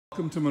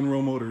Welcome to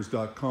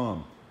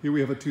MunroMotors.com. Here we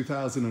have a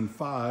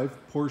 2005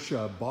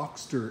 Porsche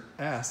Boxster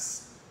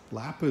S,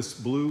 Lapis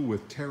blue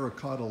with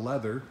terracotta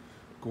leather.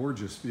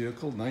 Gorgeous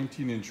vehicle,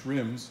 19-inch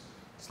rims.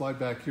 Slide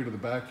back here to the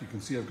back. You can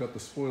see I've got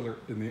the spoiler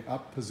in the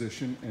up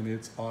position and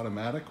it's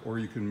automatic, or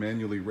you can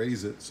manually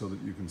raise it so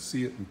that you can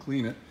see it and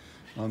clean it.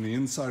 On the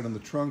inside on the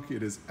trunk,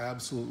 it is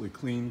absolutely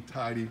clean,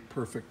 tidy,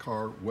 perfect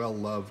car, well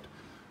loved.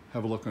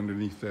 Have a look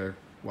underneath there.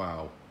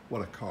 Wow,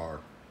 what a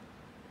car.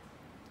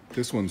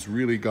 This one's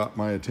really got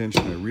my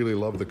attention. I really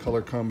love the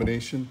color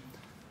combination.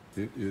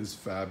 It is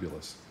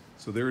fabulous.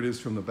 So there it is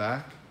from the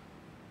back.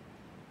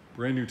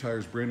 Brand new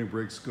tires, brand new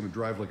brakes, gonna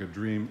drive like a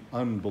dream.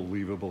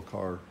 Unbelievable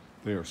car.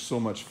 They are so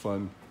much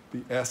fun.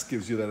 The S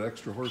gives you that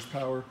extra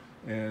horsepower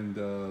and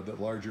the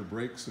larger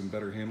brakes and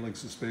better handling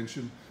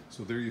suspension.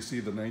 So there you see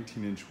the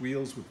 19-inch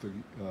wheels with the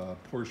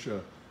Porsche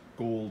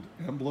gold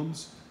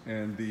emblems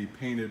and the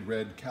painted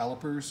red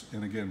calipers,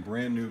 and again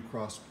brand new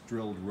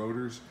cross-drilled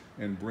rotors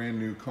and brand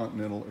new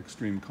Continental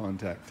Extreme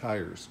Contact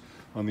tires.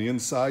 On the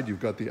inside you've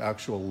got the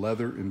actual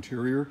leather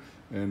interior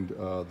and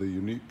the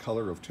unique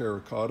color of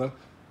terracotta.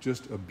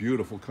 Just a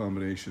beautiful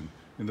combination.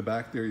 In the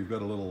back there you've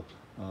got a little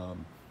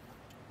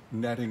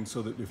netting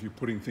so that if you're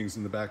putting things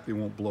in the back they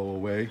won't blow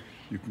away.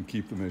 You can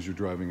keep them as you're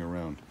driving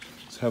around.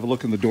 So have a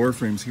look in the door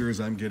frames here as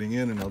I'm getting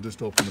in, and I'll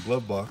just open the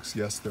glove box.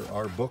 Yes, there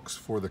are books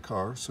for the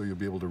car, so you'll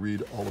be able to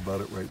read all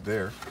about it right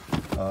there.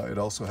 It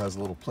also has a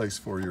little place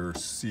for your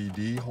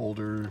CD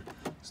holder.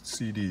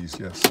 CDs,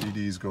 yes,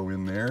 CDs go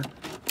in there.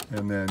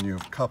 And then you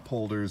have cup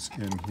holders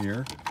in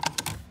here.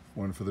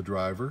 One for the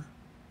driver,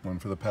 one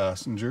for the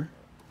passenger,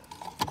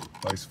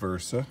 vice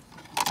versa.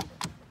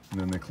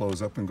 And then they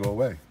close up and go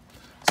away.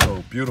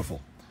 So beautiful.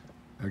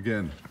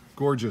 Again,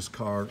 gorgeous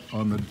car.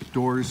 On the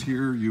doors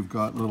here, you've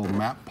got little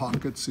map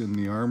pockets in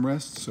the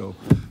armrests, so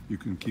you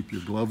can keep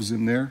your gloves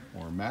in there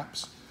or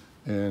maps.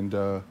 And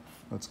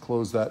let's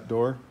close that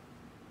door.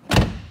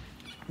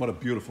 What a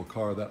beautiful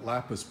car. That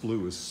lapis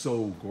blue is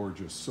so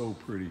gorgeous, so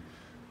pretty.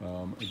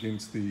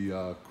 Against the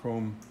the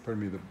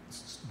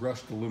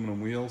brushed aluminum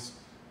wheels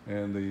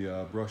and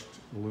the brushed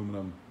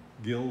aluminum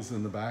gills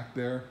in the back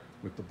there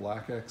with the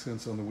black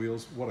accents on the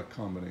wheels. What a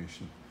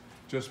combination.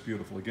 Just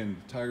beautiful. Again,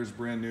 tires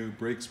brand new,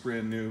 brakes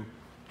brand new.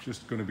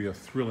 Just going to be a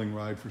thrilling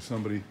ride for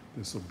somebody.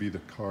 This will be the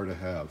car to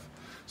have.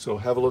 So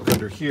have a look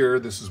under here.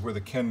 This is where the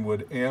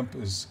Kenwood amp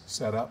is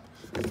set up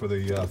for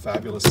the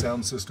fabulous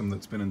sound system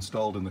that's been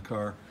installed in the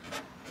car.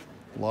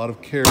 A lot of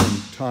care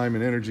and time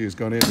and energy has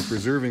gone into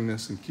preserving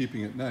this and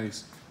keeping it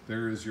nice.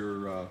 There is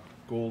your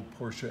gold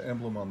Porsche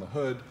emblem on the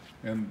hood,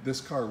 and this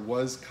car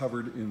was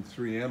covered in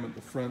 3M at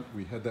the front.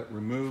 We had that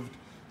removed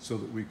so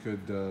that we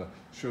could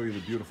show you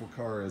the beautiful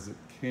car as it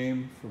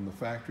came from the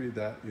factory.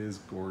 That is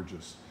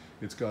gorgeous.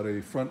 It's got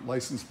a front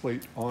license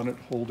plate on it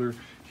holder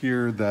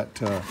here that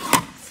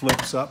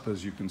flips up,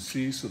 as you can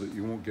see, so that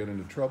you won't get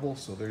into trouble.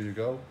 So there you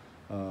go.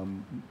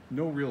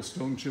 No real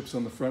stone chips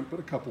on the front, but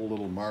a couple of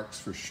little marks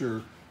for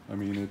sure. I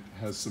mean, it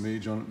has some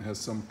age on it and has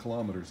some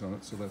kilometers on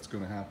it, so that's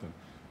going to happen.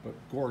 But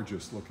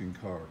gorgeous looking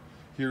car.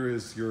 Here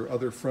is your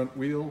other front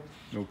wheel,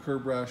 no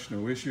curb rash,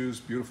 no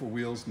issues, beautiful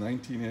wheels,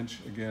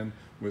 19-inch again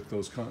with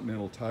those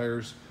Continental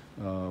tires.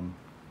 And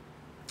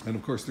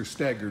of course they're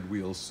staggered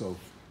wheels, so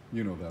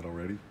you know that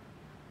already,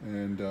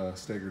 and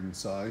staggered in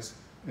size.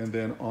 And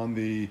then on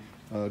the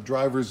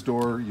driver's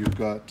door, you've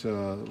got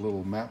a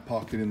little map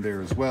pocket in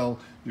there as well.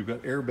 You've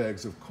got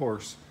airbags, of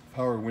course,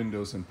 power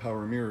windows and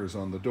power mirrors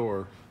on the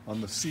door. On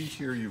the seat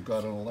here, you've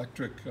got an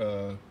electric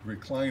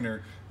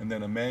recliner and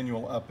then a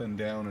manual up and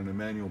down and a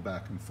manual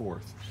back and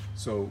forth.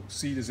 So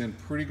seat is in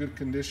pretty good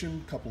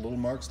condition, couple little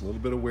marks, a little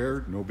bit of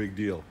wear, no big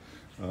deal.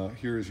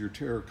 Here is your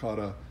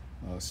terracotta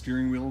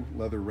steering wheel,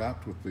 leather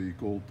wrapped with the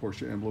gold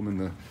Porsche emblem in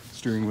the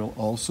steering wheel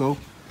also.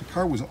 The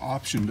car was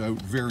optioned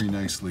out very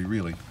nicely,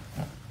 really.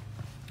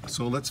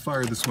 So let's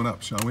fire this one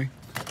up, shall we?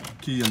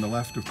 Key on the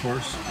left, of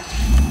course.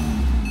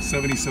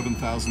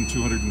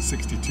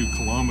 77,262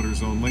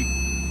 kilometers only.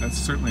 That's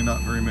certainly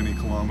not very many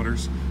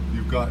kilometers.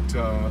 You've got,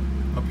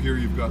 up here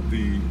you've got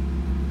the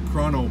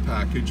chrono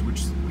package,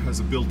 which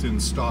has a built-in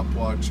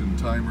stopwatch and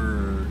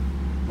timer,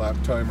 lap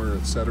timer,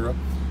 etc.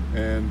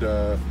 And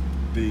the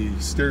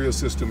stereo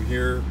system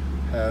here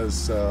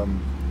has, I'll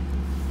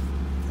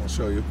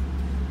show you.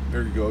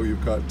 There you go.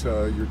 You've got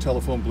your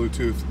telephone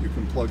Bluetooth. You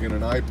can plug in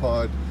an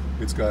iPod.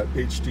 It's got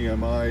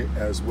HDMI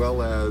as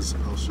well as,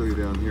 I'll show you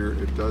down here,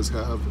 it does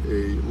have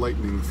a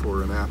lightning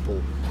for an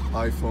Apple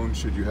iPhone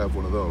should you have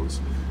one of those.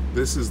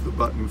 This is the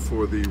button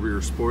for the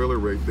rear spoiler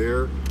right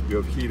there. You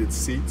have heated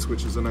seats,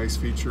 which is a nice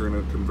feature in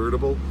a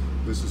convertible.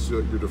 This is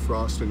your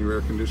defrost and your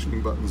air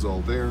conditioning buttons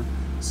all there.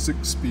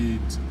 6-speed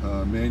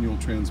manual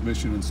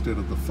transmission instead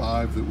of the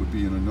 5 that would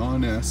be in a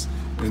non-S.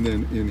 And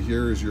then in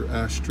here is your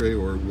ashtray,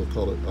 or we'll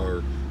call it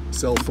our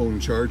cell phone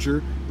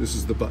charger. This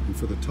is the button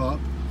for the top.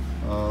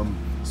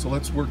 So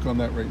let's work on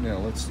that right now.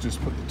 Let's just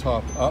put the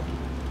top up.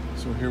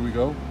 So here we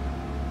go.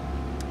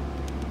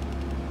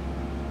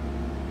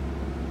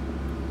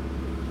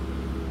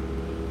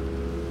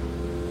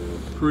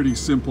 Pretty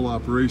simple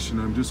operation.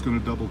 I'm just going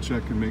to double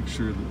check and make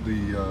sure that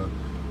the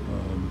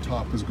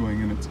Top is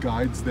going in its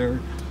guides there.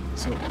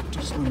 So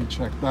just let me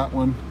check that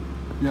one.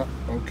 Yeah,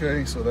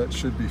 okay, so that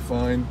should be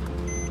fine.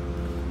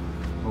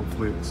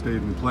 Hopefully it stayed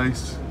in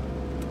place.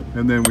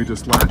 And then we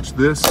just latch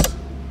this.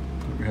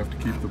 We have to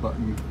keep the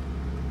button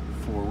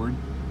forward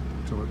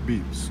until it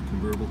beeps.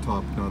 Convertible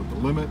top not at the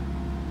limit.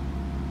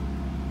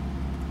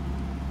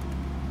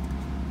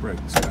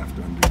 Brakes, I have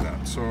to undo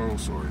that. So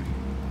sorry,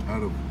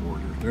 out of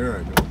order. There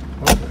I go.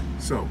 Okay,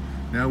 so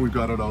now we've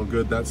got it all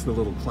good. That's the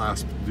little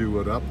clasp to do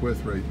it up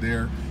with right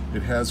there.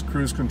 It has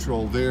cruise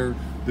control there.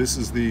 This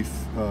is the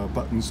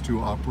buttons to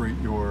operate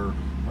your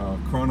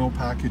chrono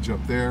package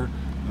up there.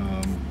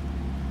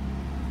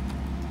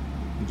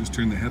 You just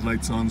turn the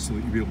headlights on so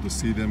that you'll be able to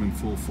see them in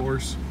full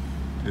force.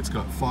 It's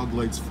got fog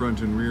lights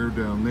front and rear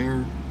down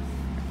there.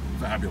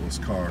 Fabulous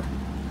car.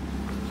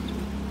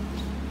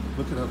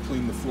 Look at how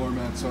clean the floor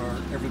mats are.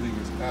 Everything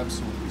is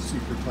absolutely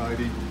super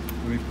tidy.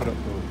 Let me put up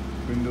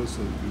the windows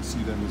so that you can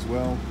see them as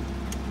well.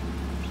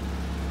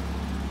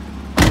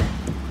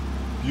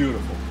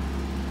 Beautiful.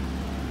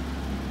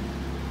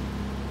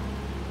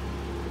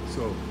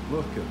 So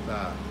look at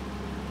that.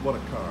 What a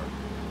car.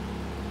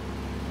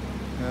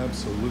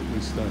 Absolutely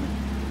stunning.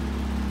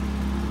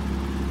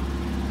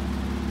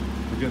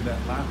 Again,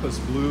 that Lapis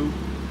blue,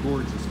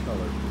 gorgeous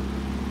color.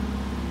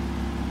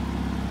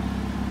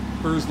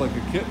 Purrs like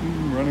a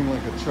kitten, running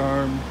like a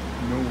charm,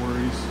 no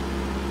worries.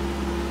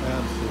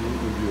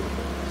 Absolutely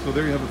beautiful. So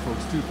there you have it,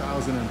 folks.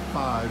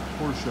 2005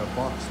 Porsche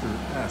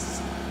Boxster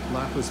S.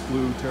 Lapis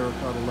blue,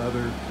 terracotta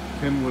leather,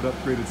 Kenwood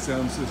upgraded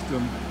sound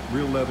system,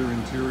 real leather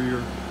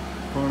interior,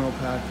 chrono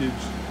package,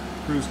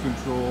 cruise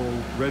control,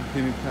 red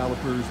painted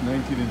calipers,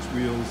 19-inch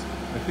wheels.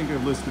 I think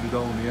I've listed it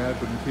all in the ad,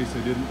 but in case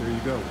I didn't, there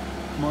you go.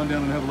 Come on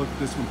down and have a look at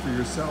this one for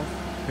yourself.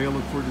 Hey, I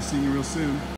look forward to seeing you real soon.